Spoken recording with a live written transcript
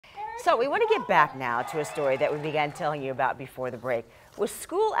So we want to get back now to a story that we began telling you about before the break. With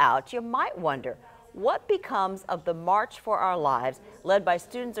school out, you might wonder what becomes of the March for Our Lives led by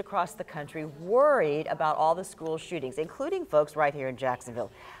students across the country worried about all the school shootings, including folks right here in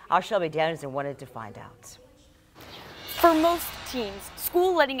Jacksonville. Our Shelby Danielson wanted to find out. For most teens,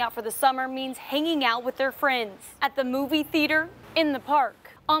 school letting out for the summer means hanging out with their friends at the movie theater, in the park,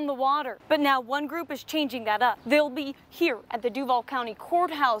 on the water. But now one group is changing that up. They'll be here at the Duval County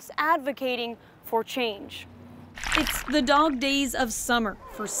Courthouse advocating for change. It's the dog days of summer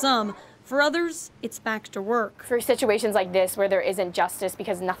for some. For others, it's back to work. For situations like this where there isn't justice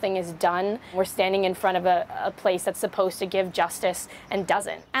because nothing is done, we're standing in front of a place that's supposed to give justice and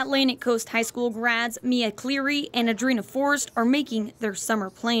doesn't. Atlantic Coast High School grads Mia Cleary and Adrena Forrest are making their summer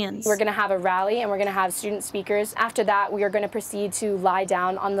plans. We're going to have a rally and we're going to have student speakers. After that, we are going to proceed to lie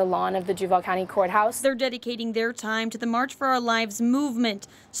down on the lawn of the Duval County Courthouse. They're dedicating their time to the March for Our Lives movement,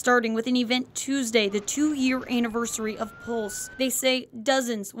 starting with an event Tuesday, the 2-year anniversary of Pulse. They say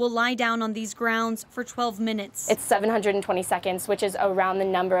dozens will lie down on these grounds for 12 minutes. It's 720 seconds, which is around the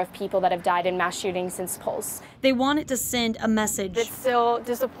number of people that have died in mass shootings since Pulse. They wanted to send a message. It's still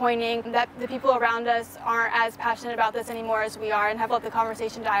disappointing that the people around us aren't as passionate about this anymore as we are and have let the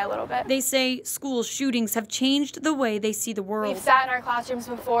conversation die a little bit. They say school shootings have changed the way they see the world. We've sat in our classrooms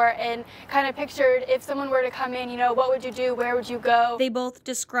before and kind of pictured if someone were to come in, what would you do? Where would you go? They both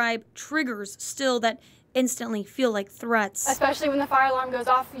describe triggers still that instantly feel like threats. Especially when the fire alarm goes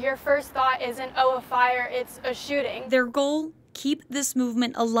off, your first thought isn't, oh, a fire, it's a shooting. Their goal, keep this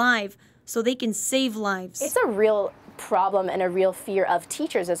movement alive so they can save lives. It's a real problem and a real fear of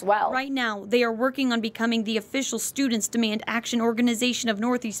teachers as well. Right now, they are working on becoming the official Students Demand Action organization of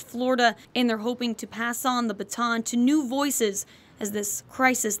Northeast Florida, and they're hoping to pass on the baton to new voices as this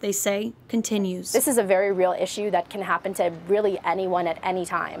crisis, they say, continues. This is a very real issue that can happen to really anyone at any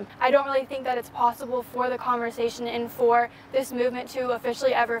time. I don't really think that it's possible for the conversation and for this movement to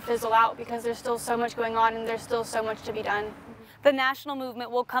officially ever fizzle out because there's still so much going on and there's still so much to be done. The national movement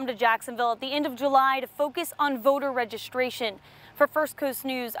will come to Jacksonville at the end of July to focus on voter registration. For First Coast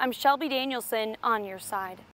News, I'm Shelby Danielson on your side.